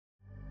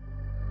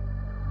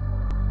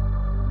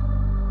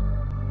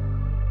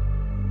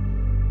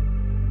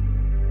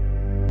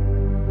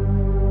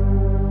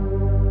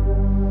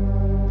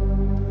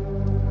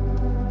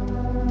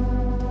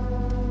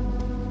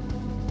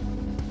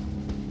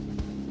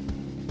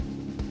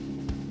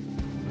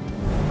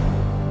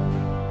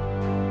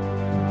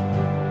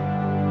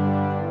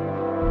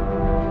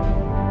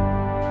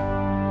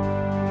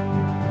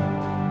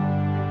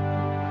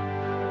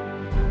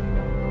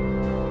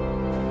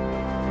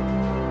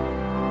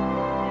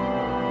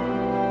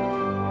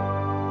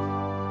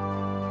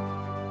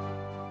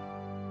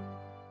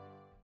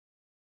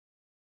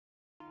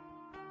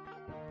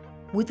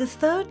With the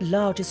third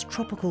largest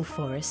tropical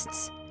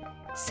forests,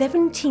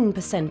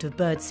 17% of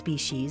bird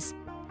species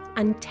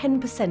and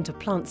 10% of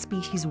plant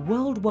species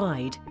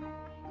worldwide,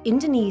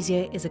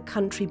 Indonesia is a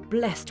country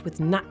blessed with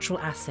natural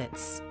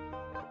assets.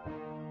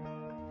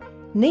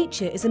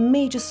 Nature is a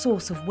major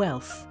source of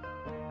wealth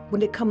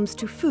when it comes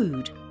to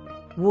food,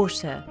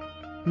 water,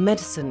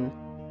 medicine,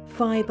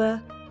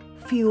 fibre,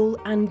 fuel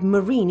and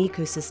marine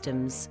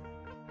ecosystems.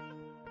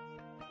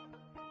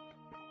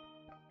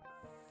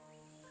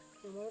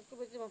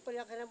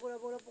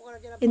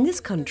 In this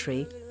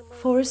country,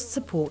 forests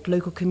support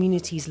local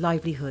communities'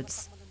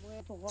 livelihoods,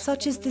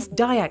 such as this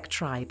Dayak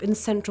tribe in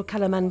central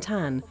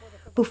Kalimantan,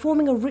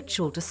 performing a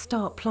ritual to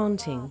start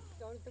planting.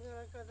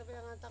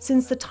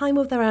 Since the time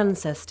of their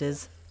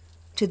ancestors,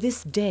 to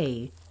this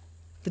day,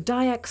 the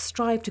Dayaks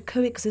strive to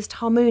coexist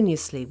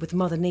harmoniously with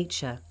Mother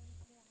Nature.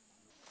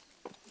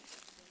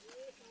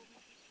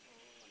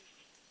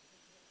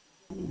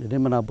 Jadi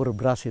menabur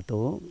beras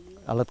itu,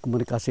 alat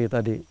komunikasi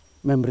tadi,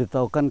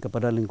 memberitahukan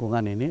kepada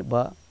lingkungan ini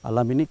bahwa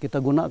alam ini kita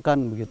gunakan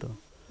begitu.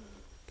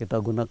 Kita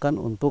gunakan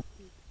untuk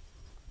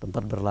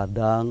tempat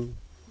berladang,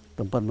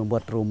 tempat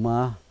membuat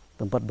rumah,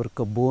 tempat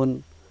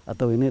berkebun,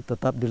 atau ini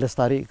tetap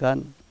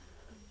dilestarikan.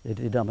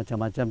 Jadi tidak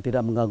macam-macam,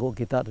 tidak mengganggu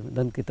kita,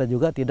 dan kita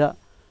juga tidak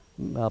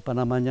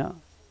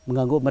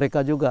mengganggu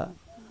mereka juga.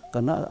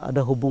 Karena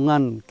ada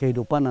hubungan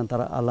kehidupan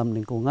antara alam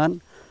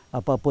lingkungan,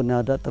 apapun yang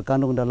ada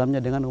terkandung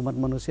dalamnya dengan umat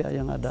manusia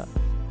yang ada.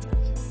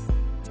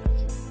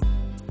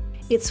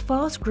 Its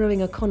fast-growing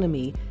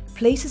economy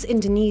places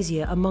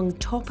Indonesia among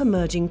top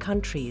emerging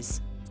countries.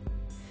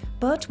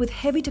 But with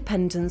heavy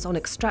dependence on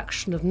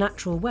extraction of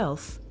natural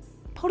wealth,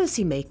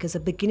 policymakers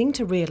are beginning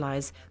to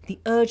realize the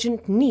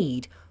urgent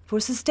need for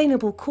a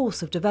sustainable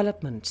course of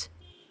development.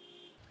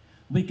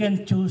 We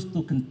can choose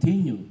to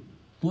continue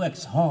to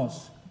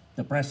exhaust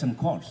the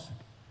present course,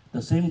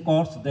 the same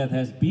course that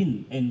has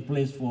been in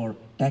place for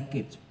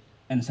decades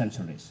and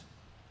centuries.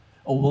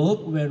 A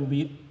world where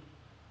we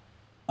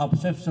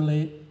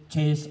obsessively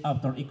chase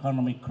after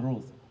economic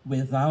growth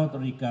without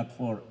regard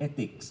for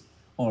ethics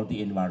or the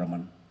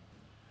environment.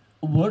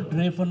 A world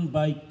driven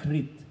by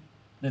greed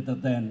rather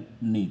than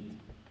need.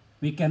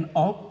 We can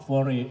opt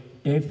for a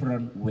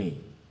different way,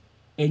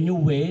 a new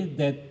way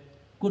that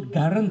could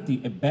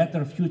guarantee a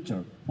better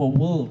future for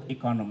world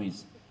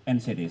economies and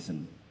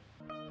citizens.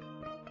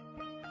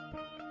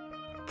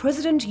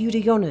 President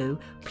Yudhoyono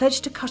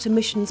pledged to cut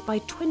emissions by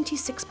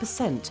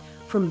 26%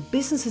 from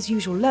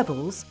business-as-usual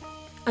levels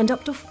and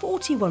up to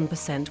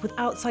 41% with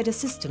outside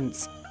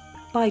assistance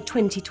by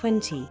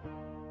 2020.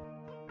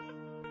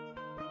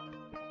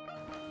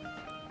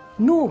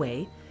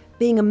 Norway,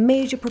 being a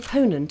major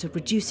proponent of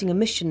reducing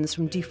emissions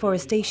from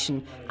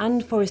deforestation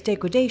and forest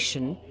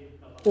degradation,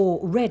 or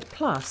REDD+,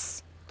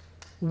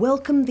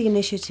 welcomed the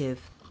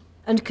initiative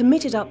and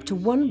committed up to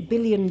 $1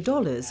 billion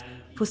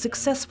for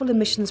successful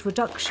emissions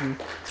reduction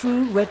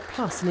through REDD+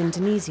 in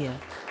Indonesia,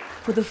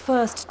 for the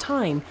first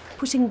time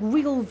putting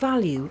real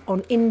value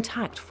on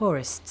intact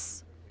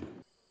forests.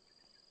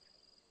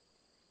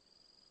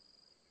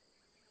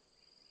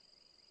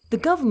 The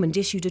government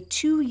issued a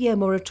 2-year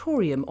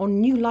moratorium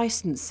on new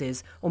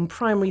licences on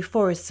primary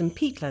forests and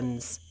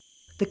peatlands.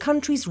 The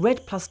country's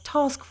REDD+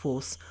 task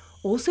force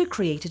also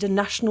created a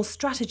national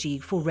strategy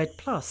for REDD+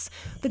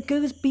 that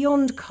goes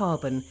beyond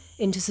carbon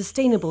into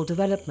sustainable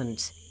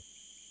development.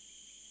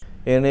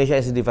 Indonesia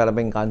is a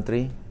developing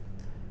country,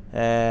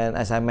 and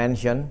as I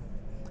mentioned,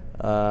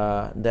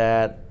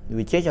 that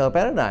we change our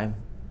paradigm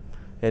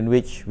in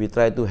which we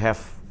try to have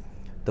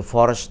the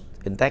forest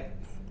intact,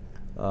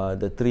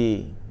 the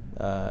tree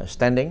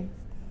standing.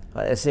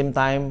 At the same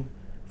time,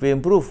 we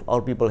improve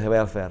our people's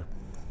welfare.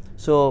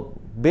 So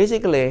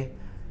basically,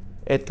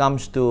 it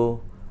comes to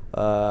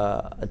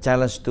a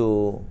challenge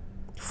to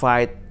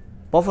fight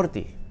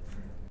poverty.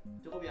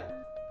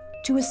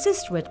 To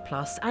assist REDD+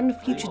 and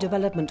future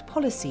development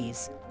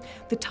policies,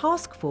 the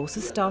task force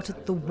has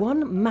started the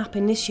One Map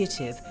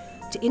initiative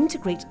to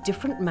integrate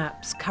different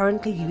maps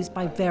currently used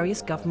by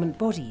various government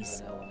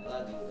bodies.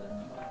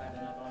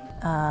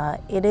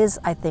 It is,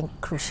 I think,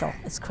 crucial.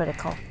 It's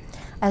critical.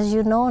 As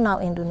you know, now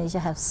Indonesia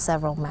has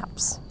several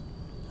maps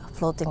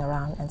floating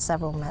around, and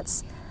several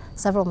maps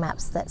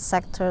that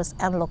sectors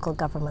and local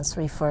governments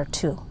refer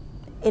to.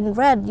 In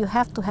REDD, you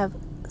have to have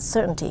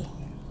certainty.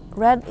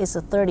 REDD is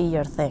a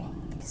 30-year thing.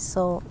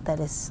 So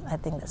I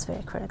think that's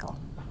very critical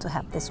to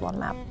have this one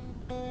map.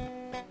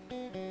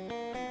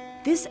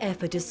 This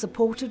effort is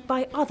supported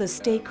by other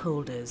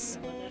stakeholders.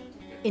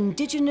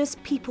 Indigenous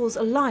Peoples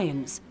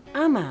Alliance,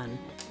 AMAN,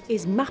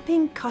 is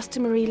mapping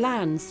customary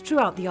lands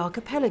throughout the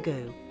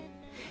archipelago.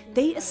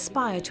 They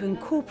aspire to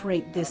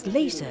incorporate this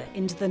later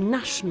into the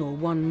national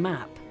One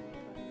Map.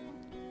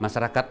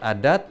 Masyarakat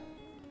adat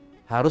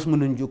harus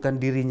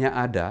menunjukkan dirinya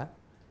ada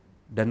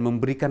dan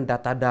memberikan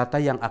data-data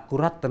yang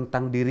akurat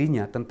tentang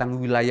dirinya, tentang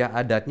wilayah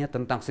adatnya,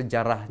 tentang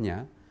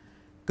sejarahnya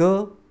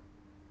ke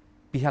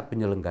pihak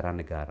penyelenggara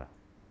negara.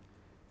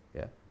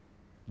 Ya.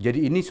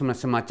 Jadi ini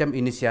semacam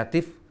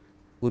inisiatif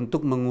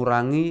untuk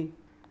mengurangi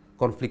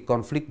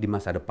konflik-konflik di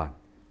masa depan.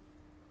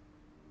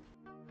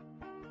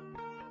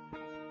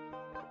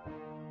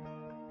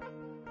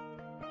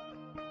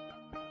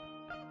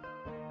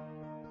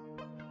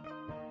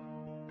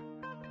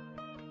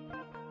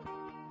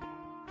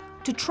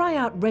 To try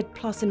out REDD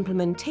Plus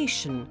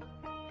implementation,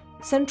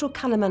 Central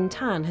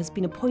Kalimantan has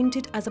been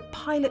appointed as a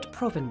pilot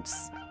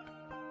province.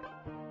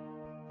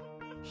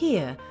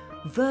 Here,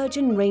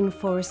 virgin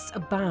rainforests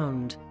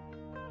abound,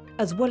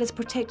 as well as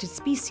protected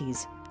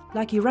species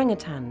like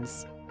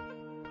orangutans.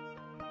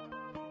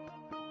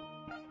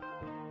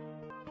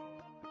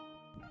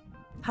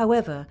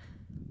 However,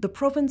 the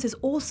province is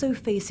also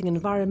facing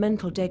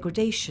environmental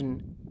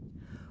degradation,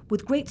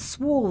 with great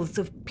swaths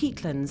of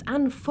peatlands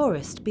and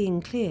forest being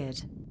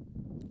cleared.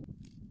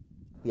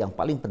 Yang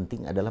paling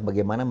penting adalah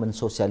bagaimana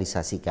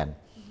mensosialisasikan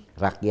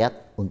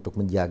rakyat untuk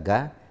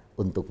menjaga,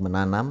 untuk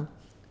menanam,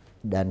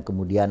 dan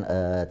kemudian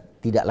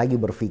tidak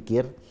lagi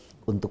berpikir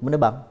untuk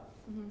menebang.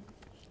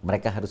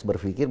 Mereka harus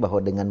berpikir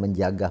bahwa dengan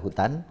menjaga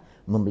hutan,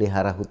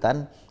 memelihara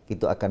hutan,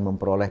 itu akan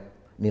memperoleh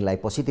nilai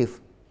positif,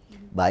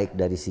 baik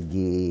dari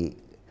segi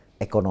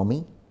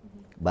ekonomi,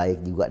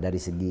 baik juga dari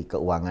segi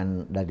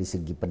keuangan, dari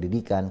segi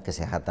pendidikan,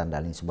 kesehatan,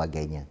 dan lain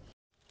sebagainya.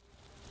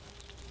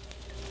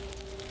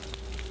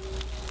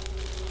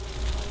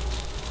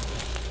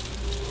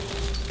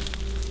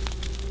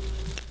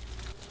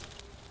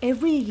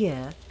 Every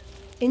year,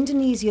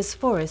 Indonesia's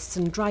forests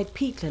and dried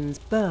peatlands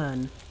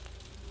burn,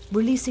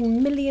 releasing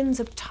millions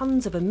of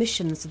tons of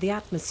emissions to the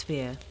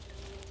atmosphere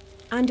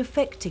and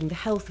affecting the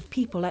health of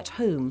people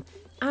at home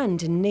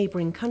and in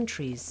neighbouring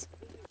countries.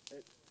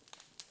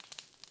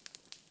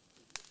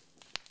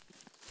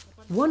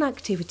 One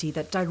activity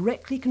that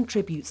directly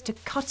contributes to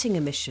cutting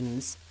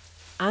emissions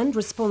and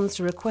responds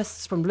to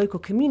requests from local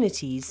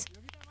communities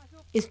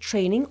is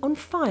training on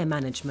fire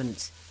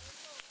management.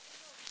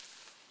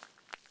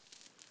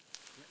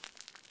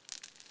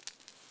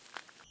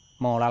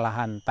 Mengolah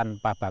lahan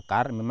tanpa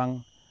bakar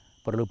memang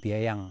perlu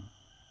biaya yang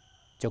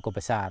cukup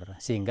besar,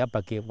 sehingga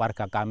bagi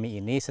warga kami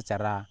ini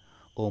secara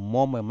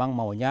umum memang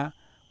maunya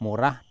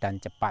murah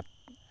dan cepat.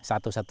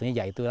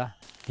 Satu-satunya yaitulah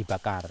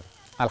dibakar.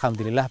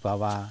 Alhamdulillah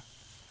bahwa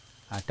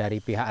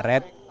dari pihak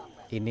REDD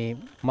ini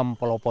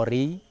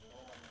mempelopori,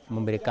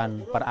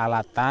 memberikan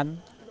peralatan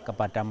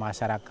kepada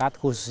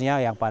masyarakat, khususnya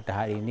yang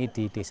pada hari ini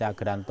di Desa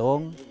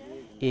Gerantung,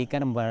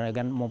 ingin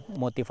memberikan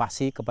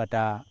motivasi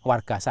kepada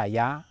warga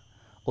saya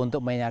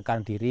untuk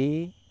menyadarkan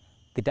diri,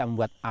 tidak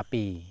membuat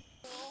api.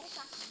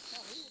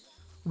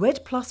 REDD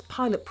Plus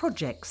pilot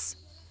projects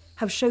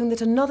have shown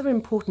that another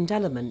important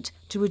element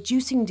to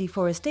reducing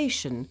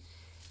deforestation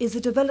is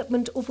the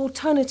development of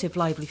alternative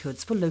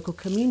livelihoods for local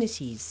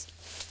communities.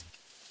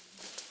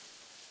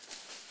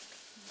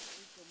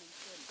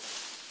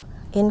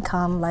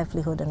 Income,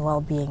 livelihood, and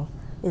well-being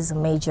is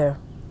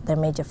their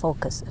major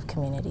focus of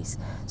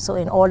communities. So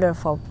in order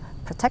for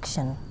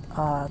protection,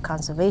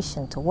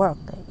 conservation to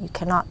work, you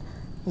cannot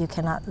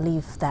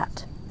leave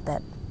that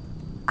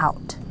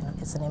out. You know,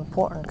 it's an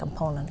important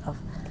component of.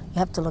 You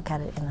have to look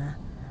at it in a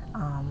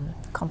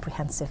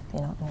comprehensive,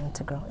 an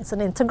integral. It's an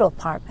integral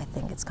part, I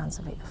think, of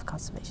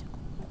conservation.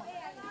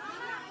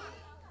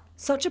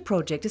 Such a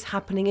project is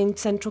happening in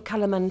Central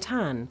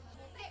Kalimantan,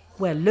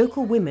 where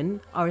local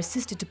women are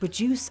assisted to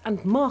produce and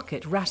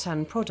market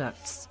rattan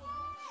products.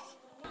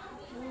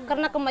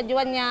 Karena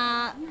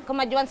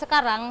kemajuan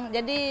sekarang,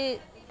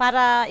 jadi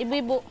para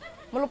ibu-ibu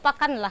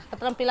melupakanlah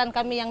keterampilan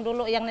kami yang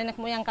dulu, yang nenek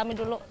moyang kami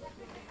dulu.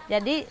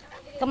 Jadi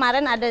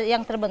kemarin ada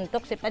yang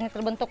sifatnya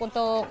terbentuk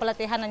untuk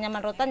pelatihan anyaman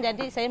rotan,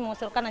 jadi saya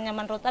mengusulkan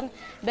anyaman rotan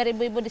biar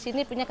ibu-ibu di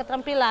sini punya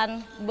keterampilan,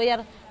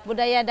 biar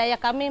budaya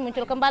Dayak kami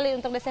muncul kembali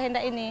untuk desa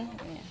Henda ini.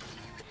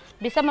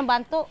 Bisa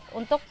membantu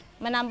untuk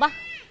menambah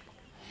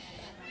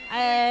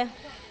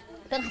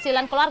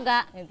penghasilan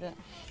keluarga. Gitu.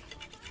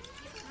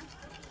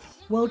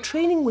 While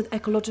training with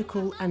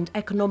ecological and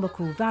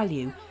economical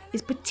value is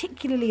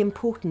particularly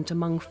important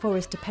among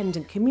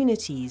forest-dependent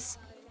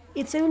communities,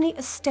 it's only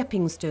a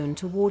stepping stone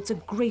towards a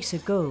greater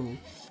goal.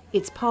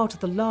 It's part of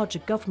the larger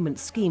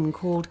government scheme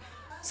called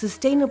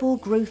Sustainable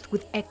Growth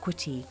with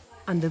Equity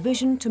and the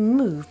vision to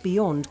move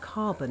beyond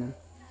carbon.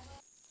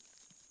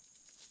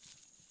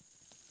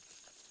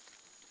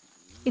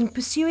 In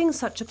pursuing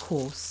such a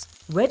course,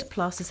 REDD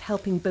Plus is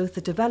helping both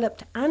the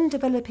developed and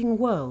developing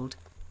world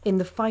in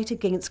the fight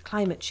against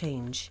climate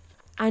change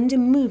and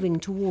in moving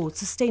towards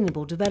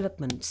sustainable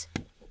development.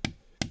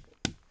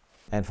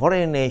 And for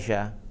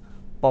Indonesia,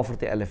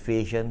 poverty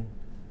alleviation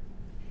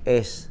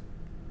is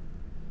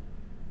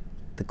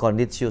the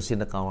conditio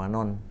sine qua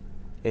non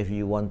if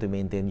you want to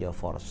maintain your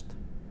forest.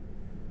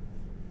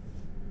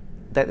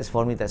 That is,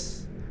 for me,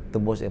 that's the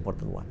most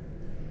important one.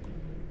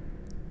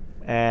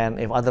 And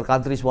if other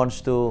countries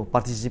wants to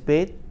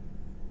participate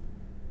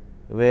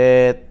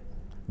with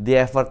the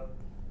effort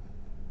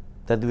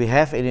that we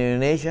have in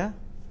Indonesia,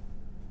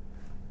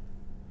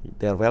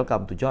 they are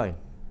welcome to join.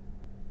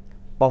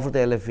 Poverty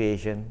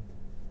alleviation,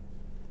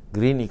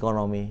 green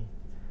economy,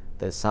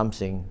 that's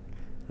something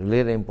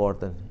really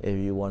important if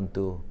you want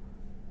to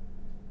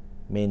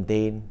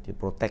maintain, to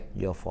protect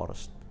your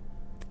forest.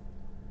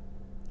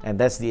 And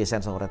that's the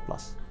essence of REDD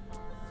Plus.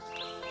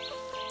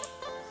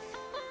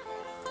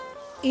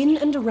 In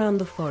and around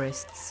the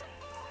forests,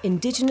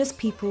 Indigenous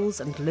peoples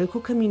and local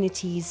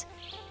communities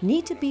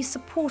need to be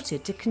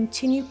supported to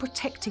continue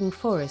protecting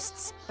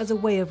forests as a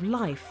way of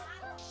life,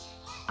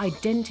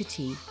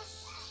 identity,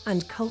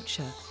 and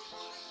culture.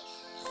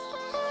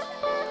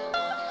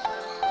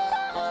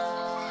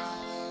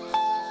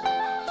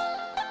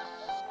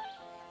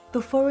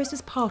 The forest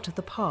is part of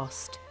the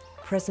past,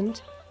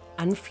 present,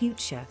 and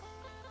future,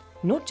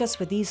 not just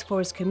for these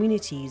forest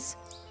communities,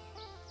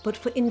 but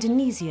for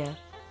Indonesia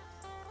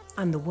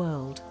and the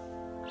world.